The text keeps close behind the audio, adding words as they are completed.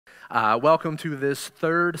Welcome to this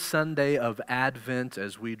third Sunday of Advent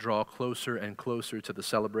as we draw closer and closer to the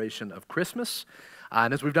celebration of Christmas.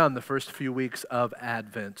 And as we've done the first few weeks of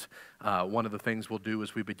Advent, one of the things we'll do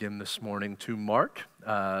as we begin this morning to mark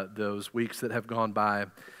those weeks that have gone by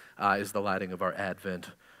is the lighting of our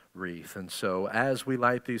Advent wreath. And so as we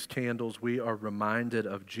light these candles, we are reminded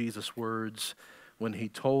of Jesus' words when he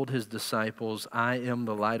told his disciples, "I am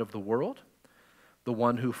the light of the world. The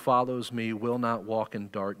one who follows me will not walk in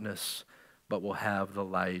darkness, but will have the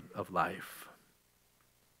light of life."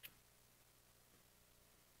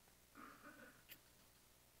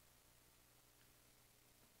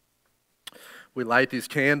 We light these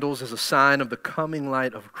candles as a sign of the coming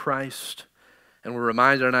light of Christ. And we're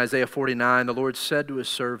reminded in Isaiah 49, the Lord said to his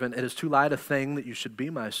servant, "It is too light a thing that you should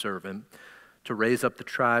be my servant, to raise up the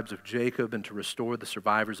tribes of Jacob and to restore the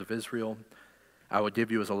survivors of Israel. I will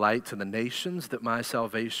give you as a light to the nations, that my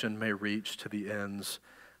salvation may reach to the ends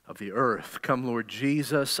of the earth." Come, Lord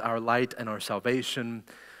Jesus, our light and our salvation.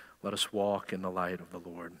 Let us walk in the light of the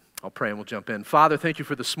Lord. I'll pray and we'll jump in. Father, thank you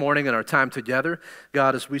for this morning and our time together.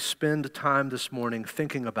 God, as we spend time this morning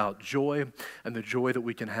thinking about joy and the joy that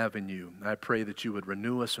we can have in you, I pray that you would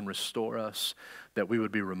renew us and restore us, that we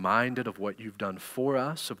would be reminded of what you've done for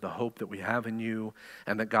us, of the hope that we have in you,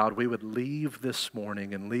 and that, God, we would leave this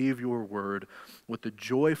morning and leave your word with the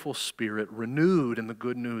joyful spirit renewed in the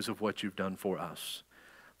good news of what you've done for us.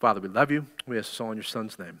 Father, we love you. We ask this all in your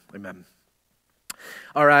Son's name. Amen.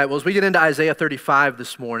 All right, well, as we get into Isaiah 35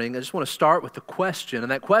 this morning, I just want to start with the question,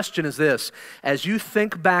 and that question is this: as you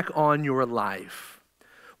think back on your life,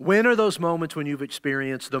 when are those moments when you've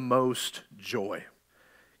experienced the most joy?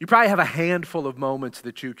 You probably have a handful of moments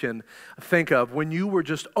that you can think of when you were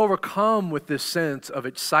just overcome with this sense of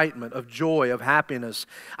excitement, of joy, of happiness.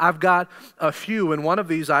 I've got a few, and one of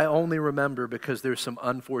these I only remember because there's some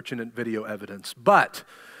unfortunate video evidence. But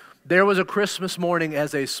there was a Christmas morning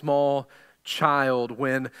as a small child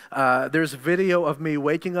when there's video of me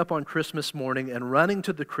waking up on Christmas morning and running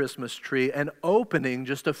to the Christmas tree and opening,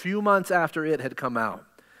 just a few months after it had come out,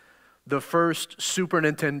 the first Super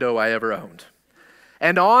Nintendo I ever owned.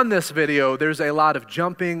 And on this video, there's a lot of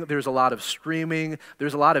jumping, there's a lot of screaming,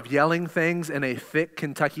 there's a lot of yelling things in a thick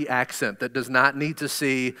Kentucky accent that does not need to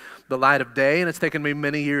see the light of day, and it's taken me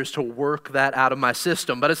many years to work that out of my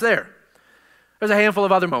system, but it's there. There's a handful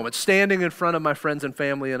of other moments, standing in front of my friends and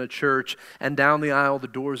family in a church, and down the aisle, the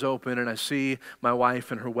doors open, and I see my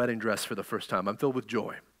wife in her wedding dress for the first time. I'm filled with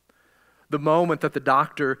joy. The moment that the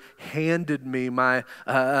doctor handed me my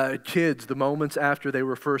kids, the moments after they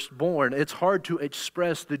were first born, it's hard to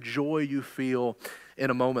express the joy you feel in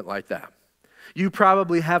a moment like that. You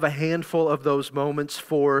probably have a handful of those moments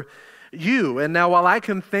for you. And now, while I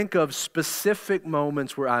can think of specific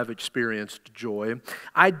moments where I've experienced joy,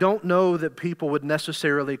 I don't know that people would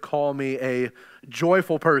necessarily call me a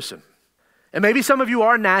joyful person. And maybe some of you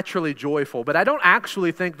are naturally joyful, but I don't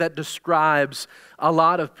actually think that describes a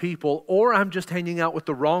lot of people, or I'm just hanging out with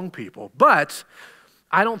the wrong people. But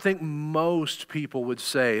I don't think most people would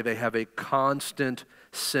say they have a constant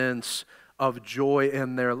sense of joy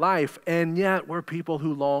in their life, and yet we're people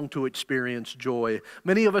who long to experience joy.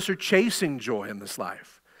 Many of us are chasing joy in this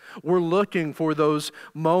life. We're looking for those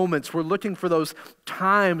moments. We're looking for those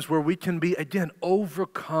times where we can be, again,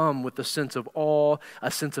 overcome with a sense of awe, a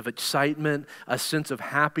sense of excitement, a sense of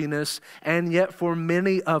happiness. And yet for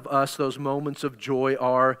many of us, those moments of joy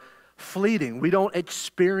are fleeting. We don't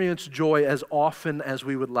experience joy as often as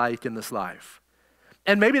we would like in this life.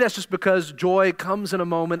 And maybe that's just because joy comes in a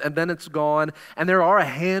moment and then it's gone, and there are a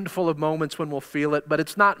handful of moments when we'll feel it, but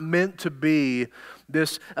it's not meant to be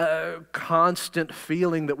this constant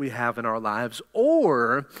feeling that we have in our lives.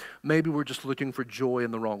 Or maybe we're just looking for joy in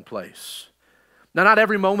the wrong place. Now, not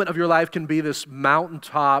every moment of your life can be this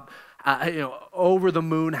mountaintop, over the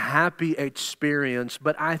moon happy experience,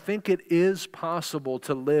 but I think it is possible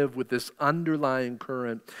to live with this underlying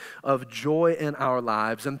current of joy in our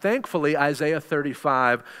lives. And thankfully, Isaiah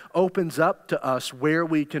 35 opens up to us where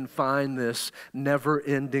we can find this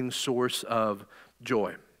never-ending source of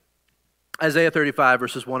joy. Isaiah 35,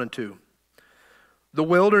 verses 1 and 2. "The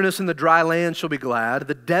wilderness and the dry land shall be glad.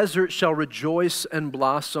 The desert shall rejoice and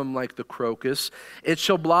blossom like the crocus. It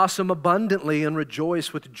shall blossom abundantly and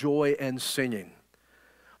rejoice with joy and singing.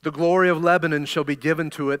 The glory of Lebanon shall be given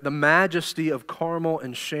to it, the majesty of Carmel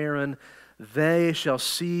and Sharon. They shall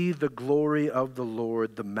see the glory of the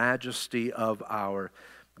Lord, the majesty of our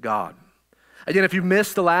God." Again, if you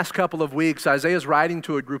missed the last couple of weeks, Isaiah's writing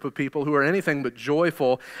to a group of people who are anything but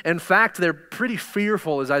joyful. In fact, they're pretty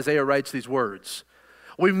fearful as Isaiah writes these words.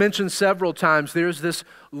 We've mentioned several times there's this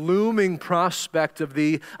looming prospect of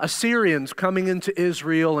the Assyrians coming into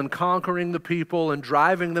Israel and conquering the people and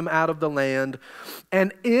driving them out of the land.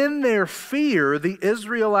 And in their fear, the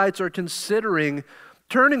Israelites are considering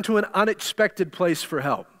turning to an unexpected place for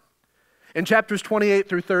help. In chapters 28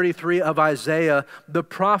 through 33 of Isaiah, the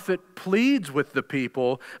prophet pleads with the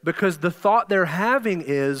people because the thought they're having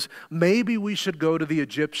is, maybe we should go to the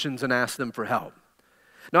Egyptians and ask them for help.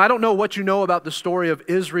 Now, I don't know what you know about the story of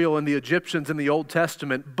Israel and the Egyptians in the Old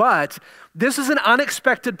Testament, but this is an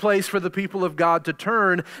unexpected place for the people of God to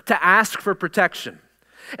turn to ask for protection.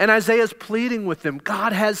 And Isaiah's pleading with them.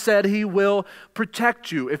 God has said he will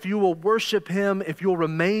protect you. If you will worship him, if you'll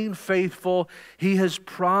remain faithful, he has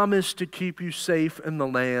promised to keep you safe in the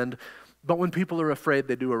land. But when people are afraid,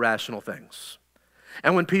 they do irrational things.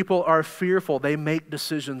 And when people are fearful, they make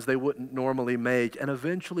decisions they wouldn't normally make. And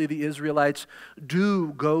eventually the Israelites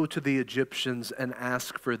do go to the Egyptians and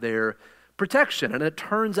ask for their protection. And it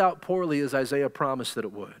turns out poorly, as Isaiah promised that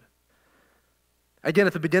it would. Again,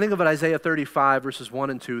 at the beginning of Isaiah 35, verses 1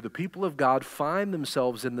 and 2, the people of God find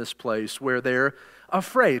themselves in this place where they're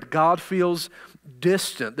afraid. God feels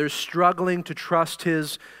distant. They're struggling to trust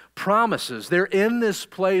his promises. They're in this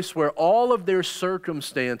place where all of their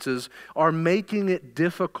circumstances are making it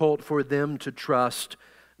difficult for them to trust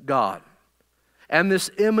God. And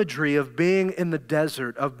this imagery of being in the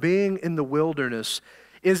desert, of being in the wilderness,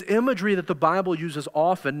 is imagery that the Bible uses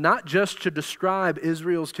often, not just to describe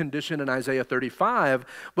Israel's condition in Isaiah 35,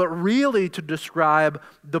 but really to describe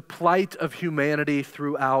the plight of humanity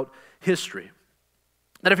throughout history.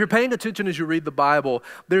 And if you're paying attention as you read the Bible,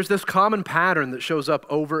 there's this common pattern that shows up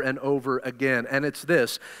over and over again, and it's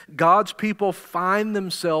this: God's people find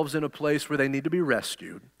themselves in a place where they need to be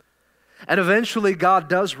rescued. And eventually God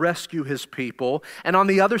does rescue his people. And on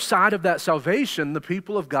the other side of that salvation, the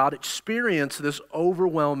people of God experience this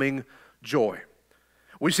overwhelming joy.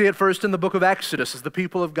 We see it first in the book of Exodus as the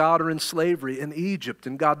people of God are in slavery in Egypt,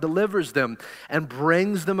 and God delivers them and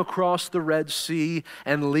brings them across the Red Sea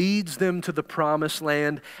and leads them to the promised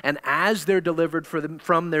land. And as they're delivered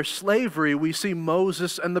from their slavery, we see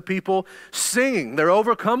Moses and the people singing. They're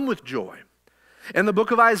overcome with joy. In the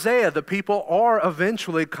book of Isaiah, the people are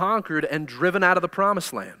eventually conquered and driven out of the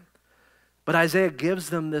promised land. But Isaiah gives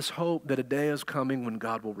them this hope that a day is coming when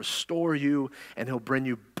God will restore you and he'll bring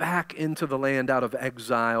you back into the land out of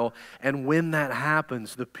exile. And when that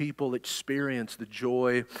happens, the people experience the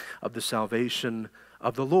joy of the salvation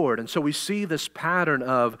of the Lord. And so we see this pattern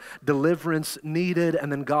of deliverance needed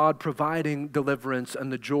and then God providing deliverance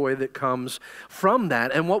and the joy that comes from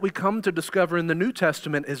that. And what we come to discover in the New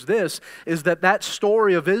Testament is this, is that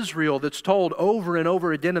story of Israel that's told over and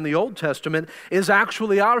over again in the Old Testament is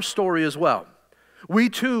actually our story as well. We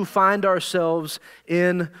too find ourselves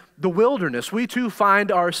in the wilderness. We too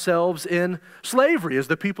find ourselves in slavery as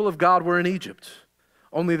the people of God were in Egypt.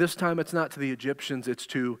 Only this time it's not to the Egyptians, it's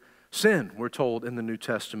to sin, we're told in the New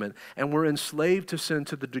Testament. And we're enslaved to sin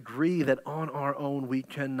to the degree that on our own we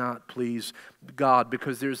cannot please God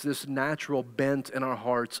because there's this natural bent in our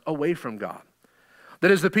hearts away from God. That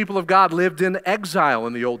as the people of God lived in exile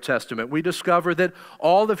in the Old Testament, we discover that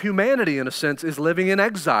all of humanity, in a sense, is living in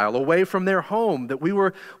exile, away from their home, that we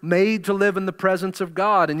were made to live in the presence of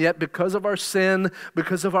God, and yet because of our sin,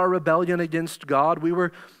 because of our rebellion against God, we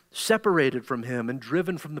were separated from him and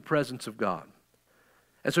driven from the presence of God.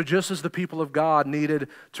 And so just as the people of God needed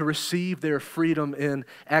to receive their freedom in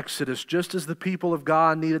Exodus, just as the people of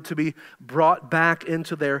God needed to be brought back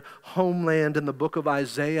into their homeland in the book of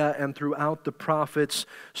Isaiah and throughout the prophets,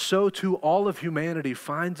 so too all of humanity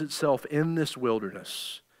finds itself in this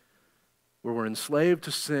wilderness where we're enslaved to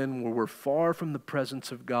sin, where we're far from the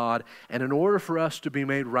presence of God. And in order for us to be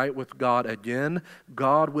made right with God again,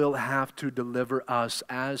 God will have to deliver us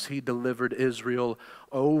as he delivered Israel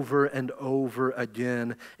over and over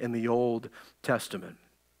again in the Old Testament.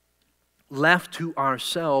 Left to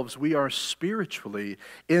ourselves, we are spiritually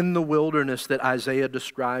in the wilderness that Isaiah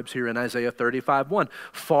describes here in Isaiah 35:1.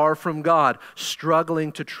 Far from God,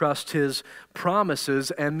 struggling to trust his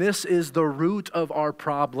promises, and this is the root of our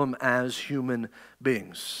problem as human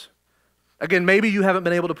beings. Again, maybe you haven't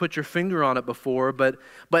been able to put your finger on it before, but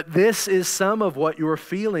this is some of what you're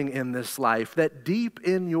feeling in this life, that deep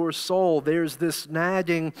in your soul there's this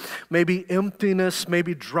nagging, maybe emptiness,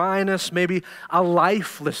 maybe dryness, maybe a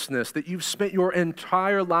lifelessness that you've spent your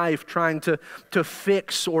entire life trying to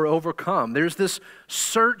fix or overcome. There's this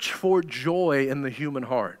search for joy in the human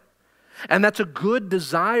heart. And that's a good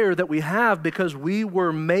desire that we have because we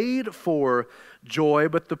were made for joy,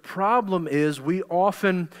 but the problem is we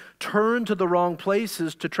often turn to the wrong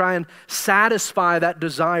places to try and satisfy that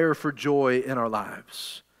desire for joy in our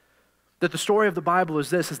lives. That the story of the Bible is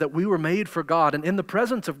this, is that we were made for God, and in the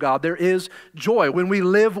presence of God there is joy. When we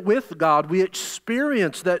live with God, we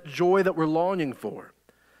experience that joy that we're longing for.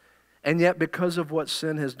 And yet because of what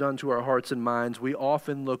sin has done to our hearts and minds, we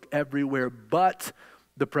often look everywhere but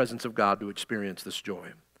the presence of God to experience this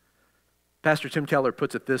joy. Pastor Tim Keller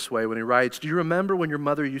puts it this way when he writes, "Do you remember when your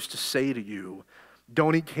mother used to say to you,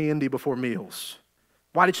 'Don't eat candy before meals'?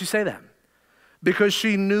 Why did she say that? Because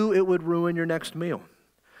she knew it would ruin your next meal.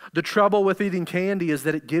 The trouble with eating candy is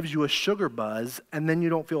that it gives you a sugar buzz and then you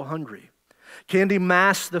don't feel hungry. Candy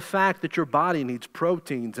masks the fact that your body needs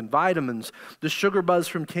proteins and vitamins. The sugar buzz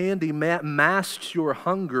from candy masks your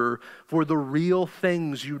hunger for the real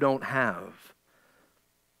things you don't have."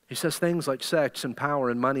 He says things like sex and power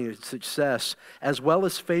and money and success, as well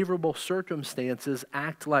as favorable circumstances,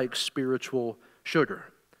 act like spiritual sugar.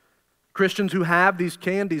 Christians who have these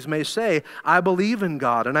candies may say, "I believe in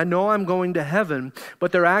God and I know I'm going to heaven,"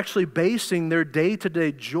 but they're actually basing their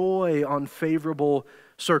day-to-day joy on favorable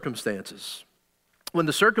circumstances. When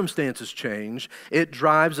the circumstances change, it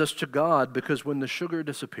drives us to God, because when the sugar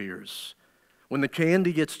disappears, when the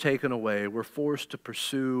candy gets taken away, we're forced to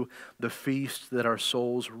pursue the feast that our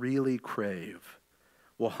souls really crave.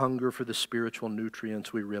 We'll hunger for the spiritual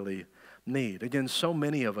nutrients we really need. Again, so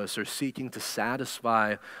many of us are seeking to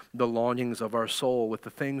satisfy the longings of our soul with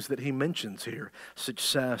the things that he mentions here: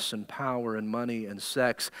 success and power and money and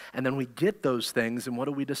sex. And then we get those things, and what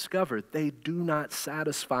do we discover? They do not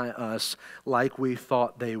satisfy us like we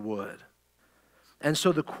thought they would. And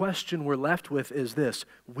so the question we're left with is this: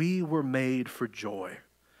 we were made for joy.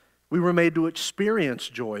 We were made to experience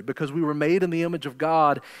joy because we were made in the image of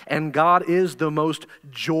God, and God is the most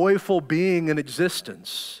joyful being in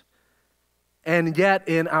existence. And yet,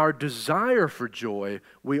 in our desire for joy,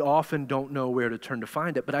 we often don't know where to turn to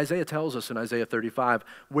find it. But Isaiah tells us in Isaiah 35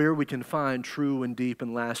 where we can find true and deep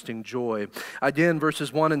and lasting joy. Again,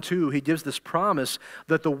 verses 1 and 2, he gives this promise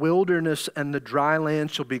that the wilderness and the dry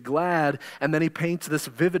land shall be glad. And then he paints this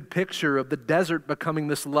vivid picture of the desert becoming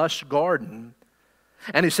this lush garden.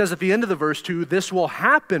 And he says at the end of the verse 2, this will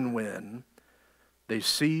happen when they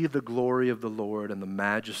see the glory of the Lord and the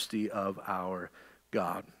majesty of our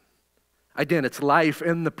God. Again, it's life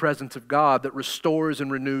in the presence of God that restores and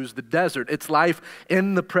renews the desert. It's life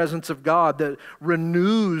in the presence of God that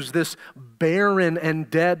renews this barren and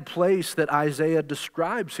dead place that Isaiah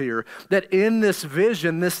describes here. That in this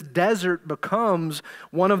vision, this desert becomes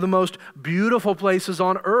one of the most beautiful places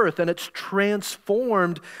on earth, and it's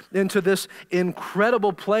transformed into this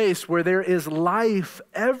incredible place where there is life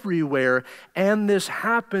everywhere. And this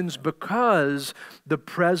happens because the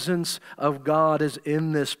presence of God is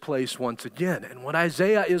in this place once again. And what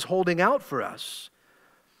Isaiah is holding out for us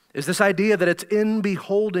is this idea that it's in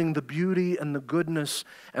beholding the beauty and the goodness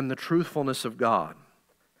and the truthfulness of God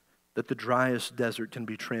that the driest desert can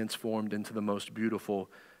be transformed into the most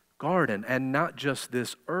beautiful garden. And not just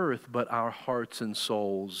this earth, but our hearts and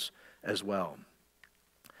souls as well.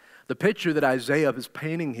 The picture that Isaiah is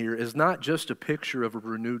painting here is not just a picture of a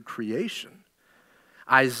renewed creation.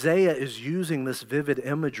 Isaiah is using this vivid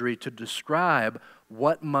imagery to describe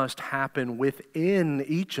what must happen within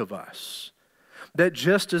each of us. That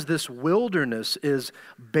just as this wilderness is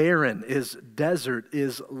barren, is desert,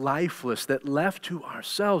 is lifeless, that left to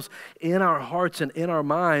ourselves in our hearts and in our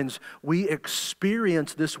minds, we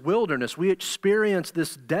experience this wilderness, we experience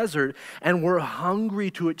this desert, and we're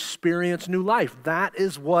hungry to experience new life. That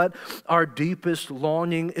is what our deepest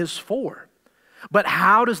longing is for. But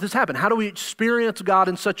how does this happen? How do we experience God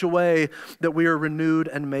in such a way that we are renewed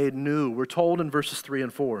and made new? We're told in verses 3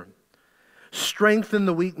 and 4, strengthen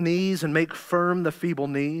the weak knees and make firm the feeble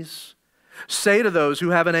knees. Say to those who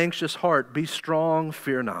have an anxious heart, be strong,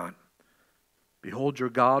 fear not. Behold, your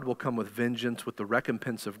God will come with vengeance, with the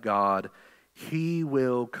recompense of God. He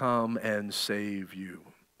will come and save you.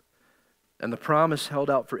 And the promise held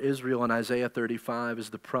out for Israel in Isaiah 35 is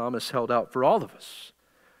the promise held out for all of us.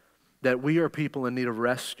 That we are people in need of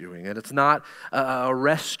rescuing. And it's not a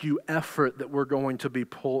rescue effort that we're going to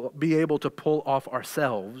be able to pull off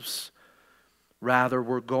ourselves. Rather,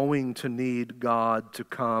 we're going to need God to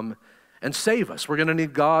come and save us. We're going to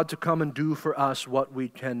need God to come and do for us what we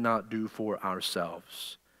cannot do for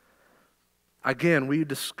ourselves. Again, we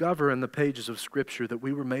discover in the pages of Scripture that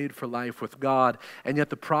we were made for life with God, and yet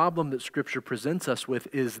the problem that Scripture presents us with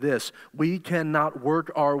is this: we cannot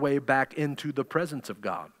work our way back into the presence of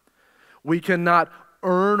God. We cannot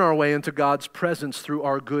earn our way into God's presence through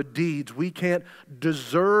our good deeds. We can't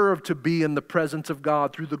deserve to be in the presence of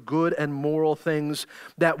God through the good and moral things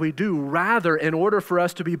that we do. Rather, in order for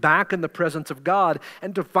us to be back in the presence of God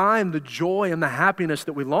and to find the joy and the happiness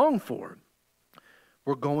that we long for,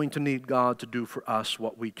 we're going to need God to do for us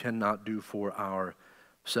what we cannot do for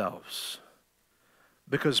ourselves.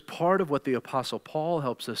 Because part of what the Apostle Paul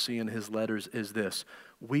helps us see in his letters is this: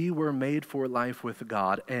 we were made for life with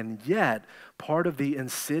God, and yet part of the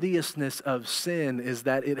insidiousness of sin is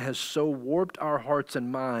that it has so warped our hearts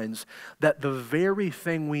and minds that the very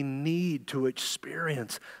thing we need to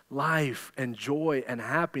experience life and joy and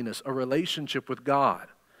happiness, a relationship with God,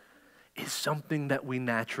 is something that we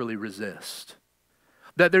naturally resist.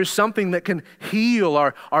 That there's something that can heal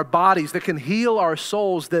our bodies, that can heal our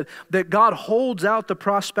souls, that God holds out the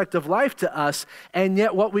prospect of life to us, and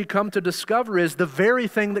yet what we come to discover is the very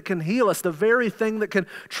thing that can heal us, the very thing that can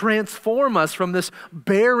transform us from this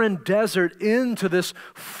barren desert into this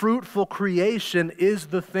fruitful creation is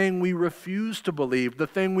the thing we refuse to believe, the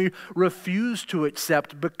thing we refuse to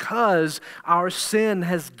accept, because our sin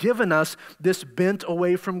has given us this bent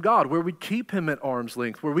away from God, where we keep Him at arm's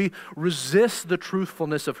length, where we resist the truthfulness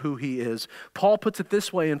of who He is. Paul puts it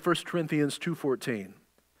this way in 1 Corinthians 2:14.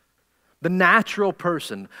 The natural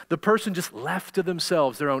person, the person just left to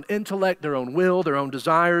themselves, their own intellect, their own will, their own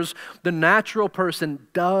desires, the natural person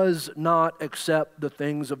does not accept the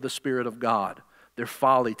things of the Spirit of God. They're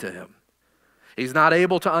folly to him. He's not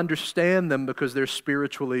able to understand them because they're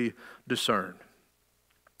spiritually discerned.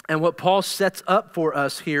 And what Paul sets up for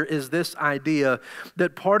us here is this idea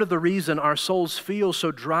that part of the reason our souls feel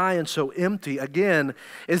so dry and so empty, again,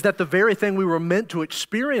 is that the very thing we were meant to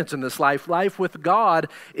experience in this life, life with God,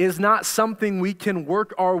 is not something we can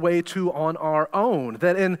work our way to on our own.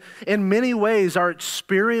 That in many ways, our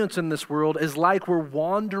experience in this world is like we're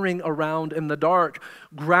wandering around in the dark,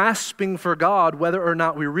 grasping for God, whether or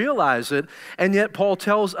not we realize it. And yet Paul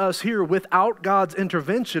tells us here, without God's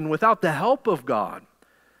intervention, without the help of God,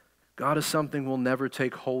 God is something we'll never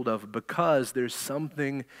take hold of, because there's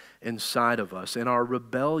something inside of us in our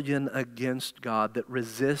rebellion against God that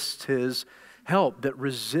resists His help, that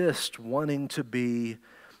resists wanting to be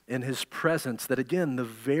in His presence. That again, the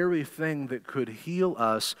very thing that could heal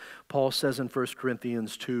us, Paul says in 1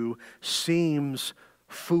 Corinthians 2, seems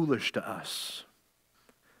foolish to us.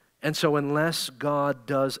 And so unless God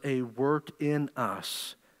does a work in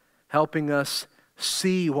us, helping us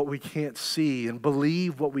see what we can't see and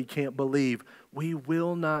believe what we can't believe, we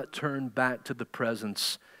will not turn back to the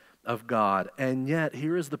presence of God. And yet,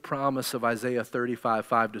 here is the promise of Isaiah 35,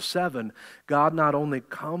 5-7. God not only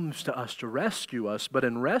comes to us to rescue us, but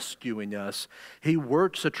in rescuing us, He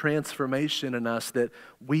works a transformation in us that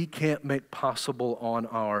we can't make possible on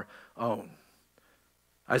our own.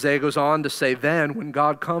 Isaiah goes on to say, then when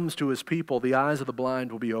God comes to His people, the eyes of the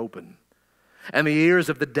blind will be open, and the ears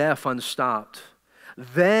of the deaf unstopped.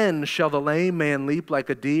 Then shall the lame man leap like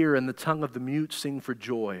a deer, and the tongue of the mute sing for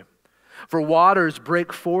joy. For waters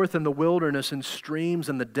break forth in the wilderness, and streams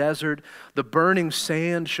in the desert. The burning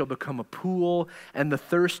sand shall become a pool, and the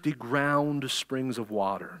thirsty ground springs of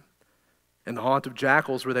water. In the haunt of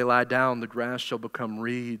jackals where they lie down, the grass shall become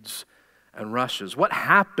reeds and rushes. What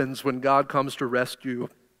happens when God comes to rescue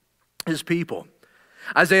His people?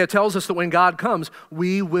 Isaiah tells us that when God comes,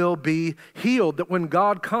 we will be healed. That when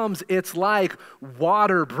God comes, it's like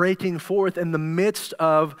water breaking forth in the midst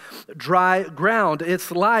of dry ground. It's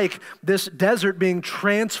like this desert being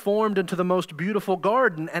transformed into the most beautiful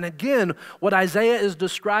garden. And again, what Isaiah is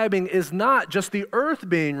describing is not just the earth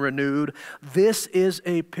being renewed. This is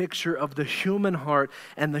a picture of the human heart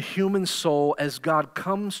and the human soul. As God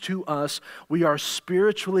comes to us, we are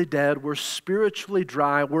spiritually dead. We're spiritually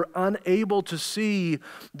dry. We're unable to see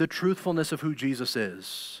the truthfulness of who Jesus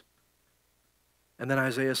is. And then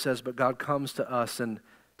Isaiah says, but God comes to us and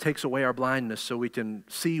takes away our blindness so we can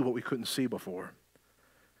see what we couldn't see before.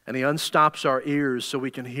 And He unstops our ears so we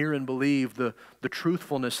can hear and believe the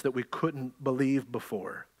truthfulness that we couldn't believe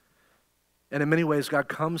before. And in many ways, God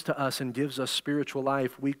comes to us and gives us spiritual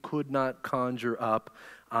life we could not conjure up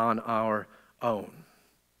on our own.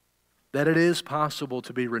 That it is possible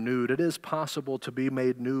to be renewed. It is possible to be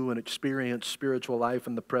made new and experience spiritual life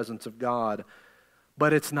in the presence of God.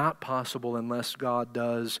 But it's not possible unless God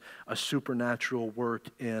does a supernatural work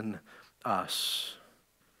in us.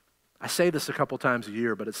 I say this a couple times a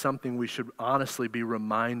year, but it's something we should honestly be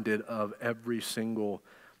reminded of every single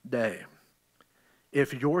day.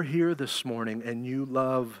 If you're here this morning and you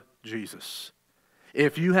love Jesus,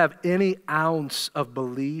 if you have any ounce of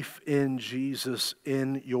belief in Jesus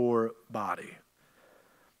in your body,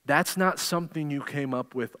 That's not something you came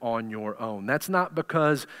up with on your own. That's not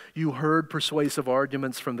because you heard persuasive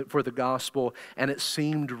arguments for the gospel and it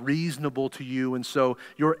seemed reasonable to you, and so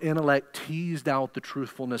your intellect teased out the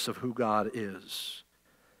truthfulness of who God is.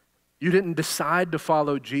 You didn't decide to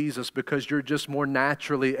follow Jesus because you're just more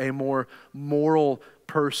naturally a more moral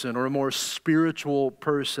person or a more spiritual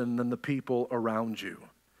person than the people around you.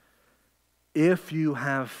 If you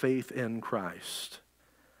have faith in Christ,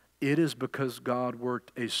 it is because God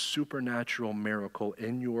worked a supernatural miracle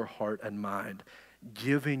in your heart and mind,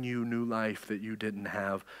 giving you new life that you didn't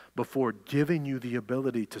have before, giving you the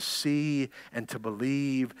ability to see and to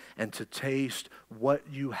believe and to taste what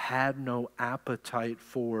you had no appetite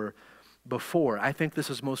for before. I think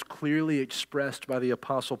this is most clearly expressed by the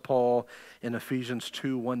Apostle Paul in Ephesians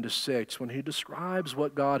 2, 1-6, when he describes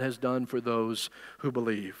what God has done for those who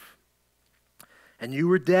believe. And you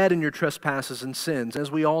were dead in your trespasses and sins.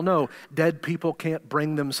 As we all know, dead people can't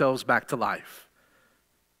bring themselves back to life.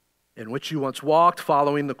 In which you once walked,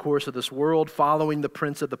 following the course of this world, following the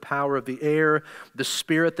prince of the power of the air, the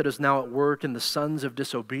spirit that is now at work in the sons of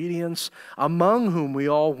disobedience, among whom we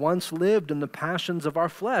all once lived in the passions of our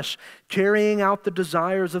flesh, carrying out the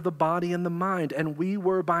desires of the body and the mind, and we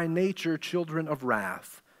were by nature children of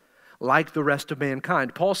wrath, like the rest of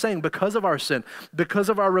mankind. Paul's saying because of our sin, because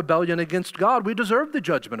of our rebellion against God, we deserve the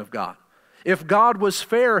judgment of God. If God was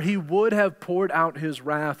fair, he would have poured out his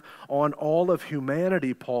wrath on all of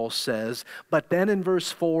humanity, Paul says. But then in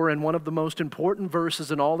verse 4, in one of the most important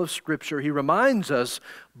verses in all of Scripture, he reminds us,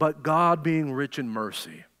 but God being rich in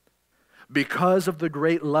mercy, because of the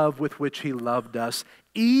great love with which he loved us,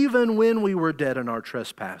 even when we were dead in our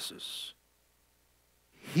trespasses,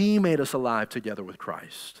 he made us alive together with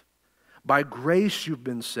Christ. By grace you've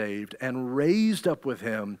been saved and raised up with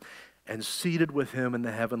him and seated with him in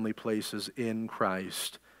the heavenly places in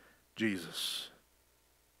Christ Jesus.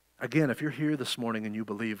 Again, if you're here this morning and you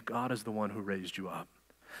believe God is the one who raised you up,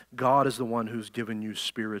 God is the one who's given you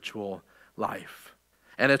spiritual life.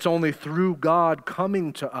 And it's only through God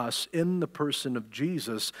coming to us in the person of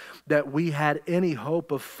Jesus that we had any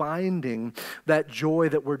hope of finding that joy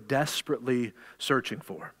that we're desperately searching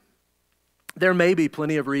for. There may be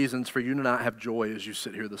plenty of reasons for you to not have joy as you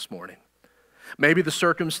sit here this morning. Maybe the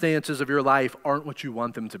circumstances of your life aren't what you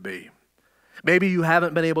want them to be. Maybe you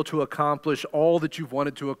haven't been able to accomplish all that you've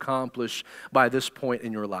wanted to accomplish by this point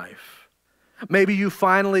in your life. Maybe you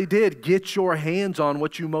finally did get your hands on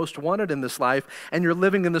what you most wanted in this life, and you're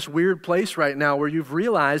living in this weird place right now where you've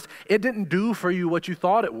realized it didn't do for you what you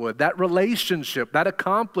thought it would. That relationship, that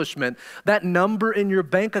accomplishment, that number in your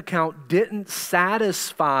bank account didn't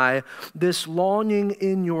satisfy this longing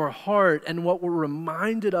in your heart. And what we're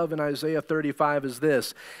reminded of in Isaiah 35 is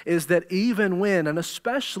this, is that even when, and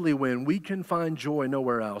especially when, we can find joy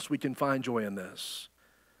nowhere else, we can find joy in this.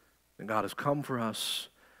 And God has come for us,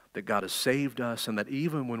 that God has saved us, and that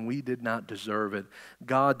even when we did not deserve it,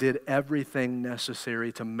 God did everything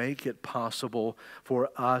necessary to make it possible for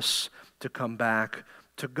us to come back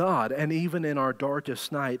to God. And even in our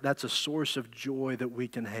darkest night, that's a source of joy that we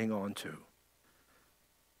can hang on to.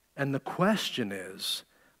 And the question is,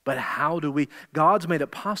 but how do we, God's made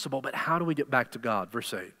it possible, but how do we get back to God?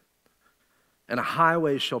 Verse 8, and a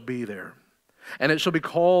highway shall be there, and it shall be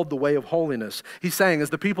called the way of holiness. He's saying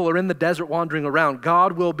as the people are in the desert wandering around,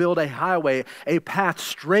 God will build a highway, a path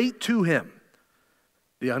straight to him.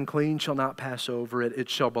 The unclean shall not pass over it.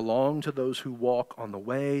 It shall belong to those who walk on the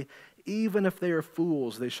way. Even if they are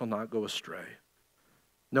fools, they shall not go astray.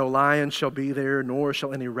 No lion shall be there, nor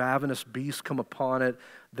shall any ravenous beast come upon it.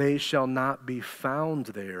 They shall not be found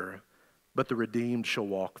there, but the redeemed shall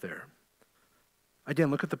walk there.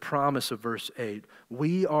 Again, look at the promise of verse 8.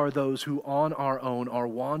 We are those who on our own are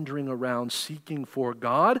wandering around seeking for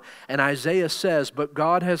God. And Isaiah says, but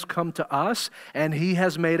God has come to us and he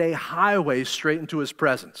has made a highway straight into his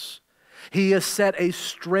presence. He has set a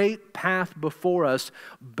straight path before us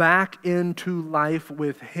back into life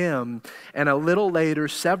with him. And a little later,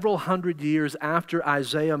 several hundred years after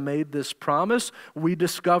Isaiah made this promise, we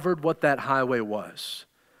discovered what that highway was.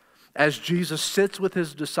 As Jesus sits with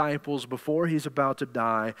his disciples before he's about to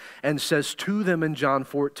die and says to them in John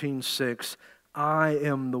 14:6, I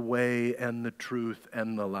am the way and the truth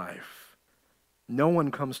and the life. No one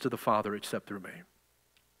comes to the Father except through me.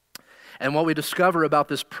 And what we discover about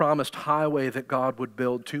this promised highway that God would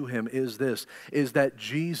build to him is this, is that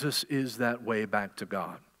Jesus is that way back to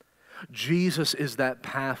God. Jesus is that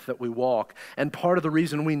path that we walk. And part of the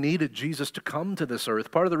reason we needed Jesus to come to this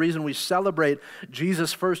earth, part of the reason we celebrate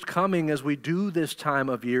Jesus' first coming as we do this time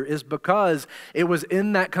of year is because it was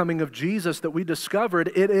in that coming of Jesus that we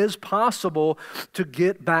discovered it is possible to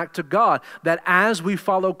get back to God. That as we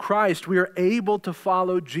follow Christ, we are able to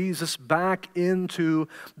follow Jesus back into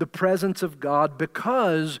the presence of God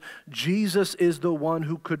because Jesus is the one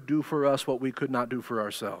who could do for us what we could not do for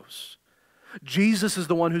ourselves. Jesus is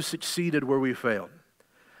the one who succeeded where we failed.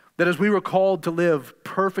 That as we were called to live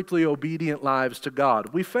perfectly obedient lives to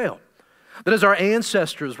God, we failed. That as our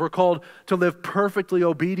ancestors were called to live perfectly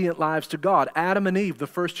obedient lives to God, Adam and Eve, the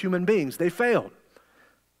first human beings, they failed.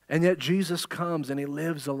 And yet Jesus comes and he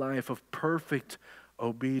lives a life of perfect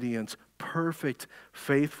obedience, perfect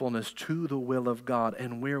faithfulness to the will of God.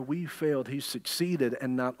 And where we failed, he succeeded.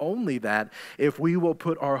 And not only that, if we will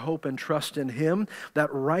put our hope and trust in him,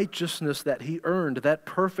 that righteousness that he earned, that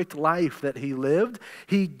perfect life that he lived,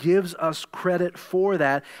 he gives us credit for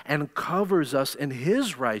that and covers us in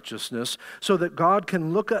his righteousness so that God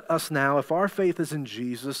can look at us now, if our faith is in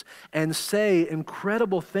Jesus, and say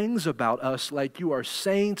incredible things about us like you are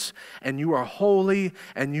saints and you are holy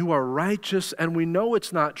and you are righteous. And we know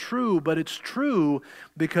it's not true, but it's true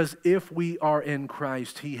because if we are in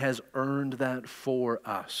Christ, he has earned that for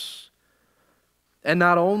us. And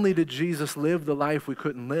not only did Jesus live the life we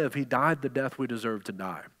couldn't live, he died the death we deserved to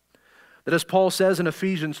die. That as Paul says in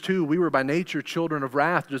Ephesians 2, we were by nature children of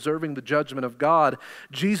wrath, deserving the judgment of God.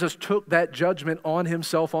 Jesus took that judgment on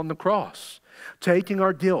himself on the cross, taking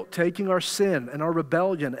our guilt, taking our sin and our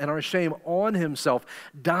rebellion and our shame on himself,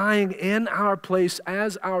 dying in our place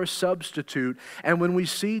as our substitute. And when we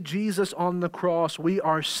see Jesus on the cross, we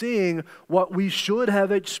are seeing what we should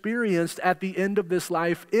have experienced at the end of this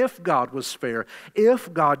life if God was fair,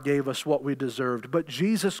 if God gave us what we deserved. But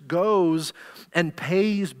Jesus goes and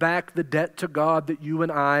pays back the debt to God that you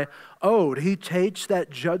and I owed. He takes that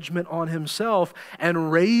judgment on himself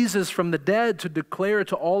and raises from the dead to declare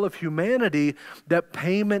to all of humanity that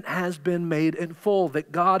payment has been made in full,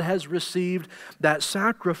 that God has received that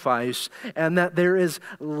sacrifice, and that there is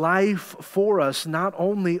life for us, not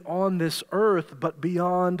only on this earth, but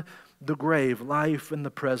beyond the grave, life in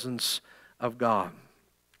the presence of God.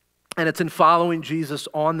 And it's in following Jesus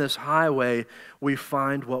on this highway we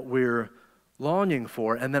find what we're longing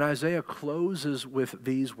for. And then Isaiah closes with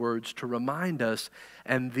these words to remind us,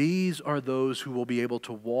 and these are those who will be able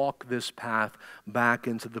to walk this path back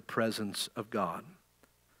into the presence of God.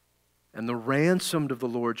 And the ransomed of the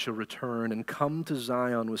Lord shall return and come to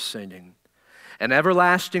Zion with singing, and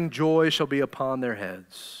everlasting joy shall be upon their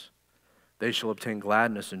heads. They shall obtain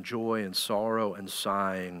gladness and joy, and sorrow and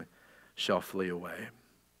sighing shall flee away.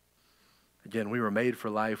 Again, we were made for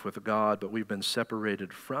life with God, but we've been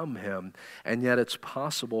separated from him. And yet it's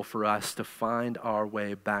possible for us to find our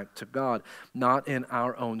way back to God, not in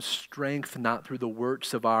our own strength, not through the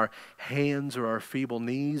works of our hands or our feeble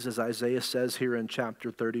knees, as Isaiah says here in chapter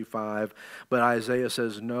 35. But Isaiah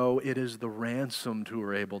says, no, it is the ransomed who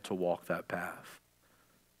are able to walk that path.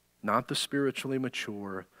 Not the spiritually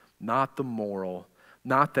mature, not the moral,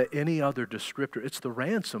 not the any other descriptor. It's the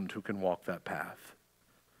ransomed who can walk that path.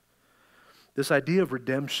 This idea of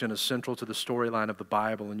redemption is central to the storyline of the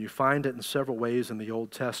Bible, and you find it in several ways in the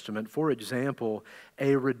Old Testament. For example,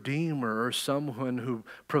 a redeemer, or someone who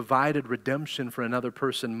provided redemption for another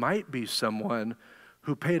person, might be someone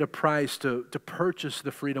who paid a price to purchase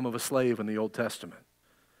the freedom of a slave in the Old Testament.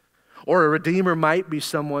 Or a redeemer might be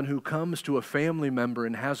someone who comes to a family member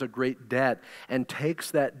and has a great debt and takes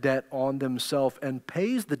that debt on themselves and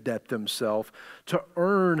pays the debt themselves to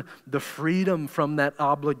earn the freedom from that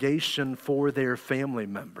obligation for their family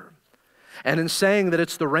member. And in saying that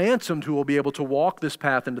it's the ransomed who will be able to walk this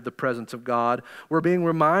path into the presence of God, we're being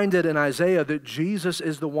reminded in Isaiah that Jesus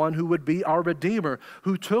is the one who would be our Redeemer,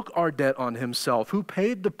 who took our debt on himself, who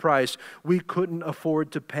paid the price we couldn't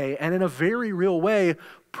afford to pay, and in a very real way,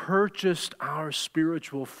 purchased our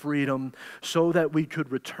spiritual freedom so that we could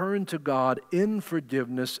return to God in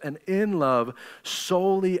forgiveness and in love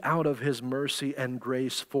solely out of his mercy and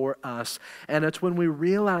grace for us. And it's when we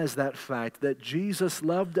realize that fact that Jesus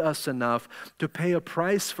loved us enough to pay a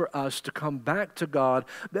price for us to come back to God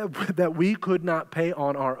that we could not pay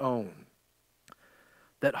on our own,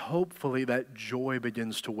 that hopefully that joy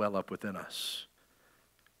begins to well up within us.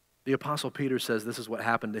 The Apostle Peter says this is what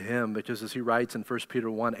happened to him, because as he writes in 1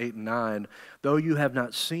 Peter 1, 8 and 9, though you have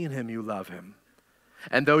not seen him, you love him.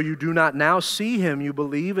 And though you do not now see him, you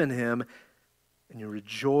believe in him, and you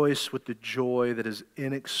rejoice with the joy that is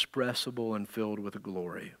inexpressible and filled with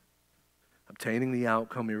glory, obtaining the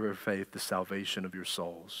outcome of your faith, the salvation of your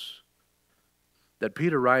souls. That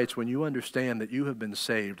Peter writes, when you understand that you have been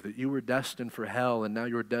saved, that you were destined for hell and now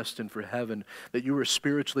you're destined for heaven, that you were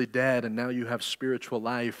spiritually dead and now you have spiritual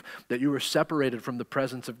life, that you were separated from the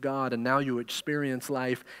presence of God and now you experience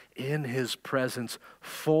life in His presence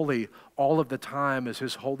fully all of the time as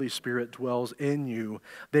His Holy Spirit dwells in you,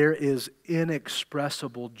 there is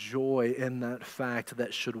inexpressible joy in that fact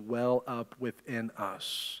that should well up within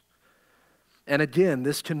us. And again,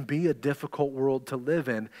 this can be a difficult world to live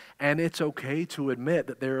in, and it's okay to admit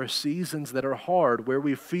that there are seasons that are hard, where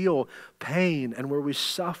we feel pain and where we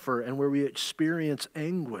suffer and where we experience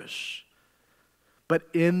anguish. But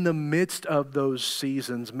in the midst of those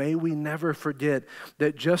seasons, may we never forget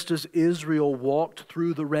that just as Israel walked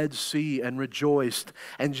through the Red Sea and rejoiced,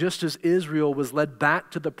 and just as Israel was led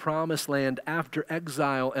back to the Promised Land after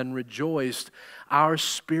exile and rejoiced, our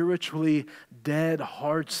spiritually dead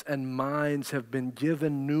hearts and minds have been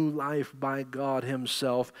given new life by God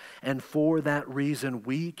Himself, and for that reason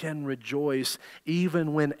we can rejoice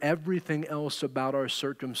even when everything else about our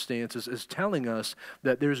circumstances is telling us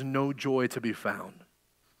that there's no joy to be found.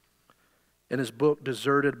 In his book,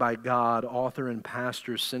 Deserted by God, author and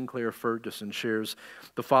pastor Sinclair Ferguson shares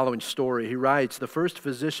the following story. He writes, the first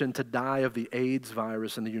physician to die of the AIDS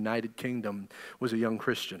virus in the United Kingdom was a young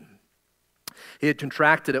Christian. He had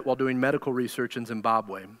contracted it while doing medical research in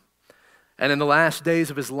Zimbabwe. And in the last days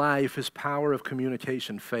of his life, his power of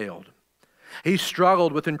communication failed. He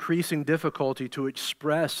struggled with increasing difficulty to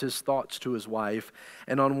express his thoughts to his wife,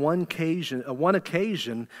 and on one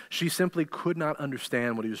occasion, she simply could not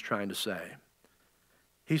understand what he was trying to say.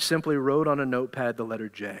 He simply wrote on a notepad the letter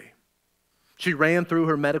J. She ran through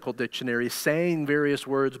her medical dictionary, saying various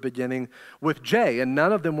words beginning with J, and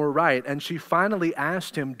none of them were right, and she finally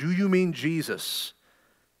asked him, "Do you mean Jesus?"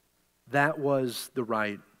 That was the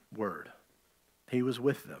right word. He was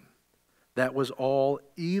with them. That was all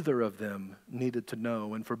either of them needed to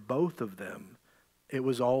know, and for both of them, it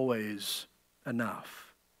was always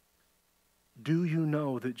enough. Do you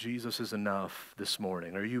know that Jesus is enough this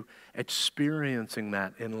morning? Are you experiencing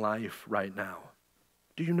that in life right now?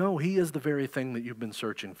 Do you know He is the very thing that you've been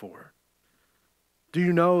searching for? Do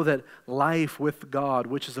you know that life with God,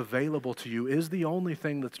 which is available to you, is the only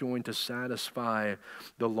thing that's going to satisfy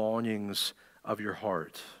the longings of your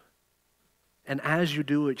heart? And as you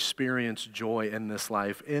do experience joy in this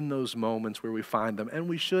life, in those moments where we find them, and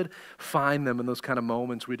we should find them in those kind of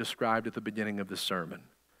moments we described at the beginning of this sermon,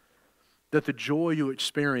 that the joy you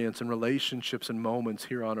experience in relationships and moments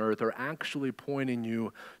here on earth are actually pointing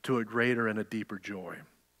you to a greater and a deeper joy.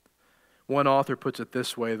 One author puts it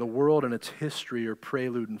this way: the world and its history are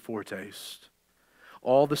prelude and foretaste.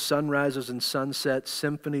 All the sunrises and sunsets,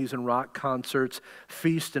 symphonies and rock concerts,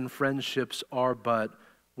 feasts and friendships are but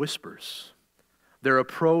whispers. They're a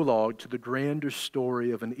prologue to the grander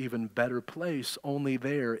story of an even better place, only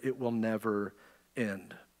there it will never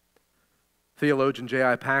end. Theologian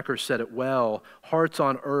J.I. Packer said it well: hearts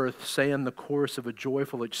on earth say in the course of a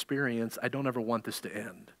joyful experience, "I don't ever want this to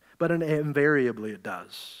end." But invariably it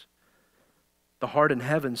does. The heart in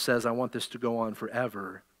heaven says, "I want this to go on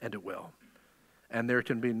forever," and it will. And there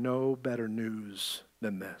can be no better news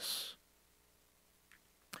than this.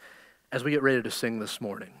 As we get ready to sing this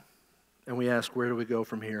morning, and we ask, where do we go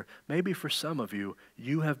from here? Maybe for some of you,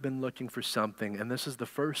 you have been looking for something, and this is the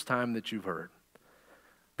first time that you've heard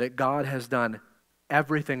that God has done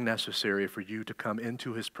everything necessary for you to come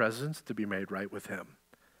into His presence to be made right with Him.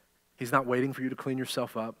 He's not waiting for you to clean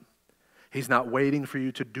yourself up. He's not waiting for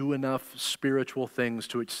you to do enough spiritual things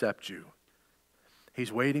to accept you.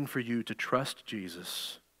 He's waiting for you to trust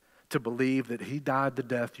Jesus, to believe that He died the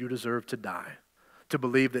death you deserve to die, to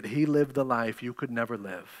believe that He lived the life you could never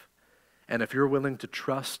live. And if you're willing to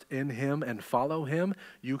trust in Him and follow Him,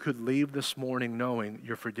 you could leave this morning knowing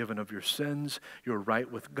you're forgiven of your sins, you're right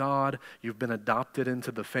with God, you've been adopted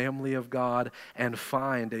into the family of God, and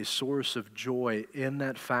find a source of joy in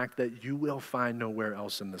that fact that you will find nowhere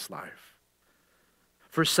else in this life.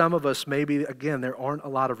 For some of us, maybe, again, there aren't a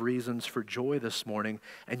lot of reasons for joy this morning,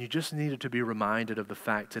 and you just needed to be reminded of the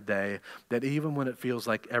fact today that even when it feels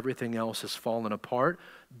like everything else has fallen apart,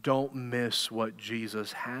 don't miss what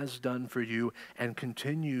Jesus has done for you and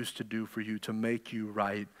continues to do for you to make you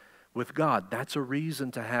right with God. That's a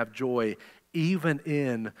reason to have joy, even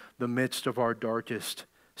in the midst of our darkest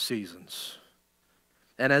seasons.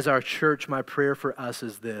 And as our church, my prayer for us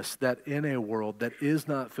is this: that in a world that is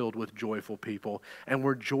not filled with joyful people, and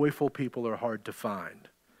where joyful people are hard to find,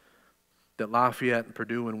 that Lafayette and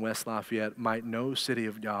Purdue and West Lafayette might know City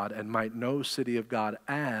of God, and might know City of God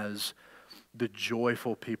as the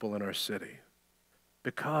joyful people in our city.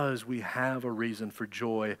 because we have a reason for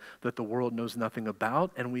joy that the world knows nothing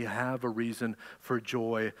about, and we have a reason for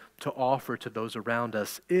joy to offer to those around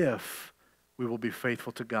us if we will be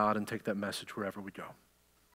faithful to God and take that message wherever we go.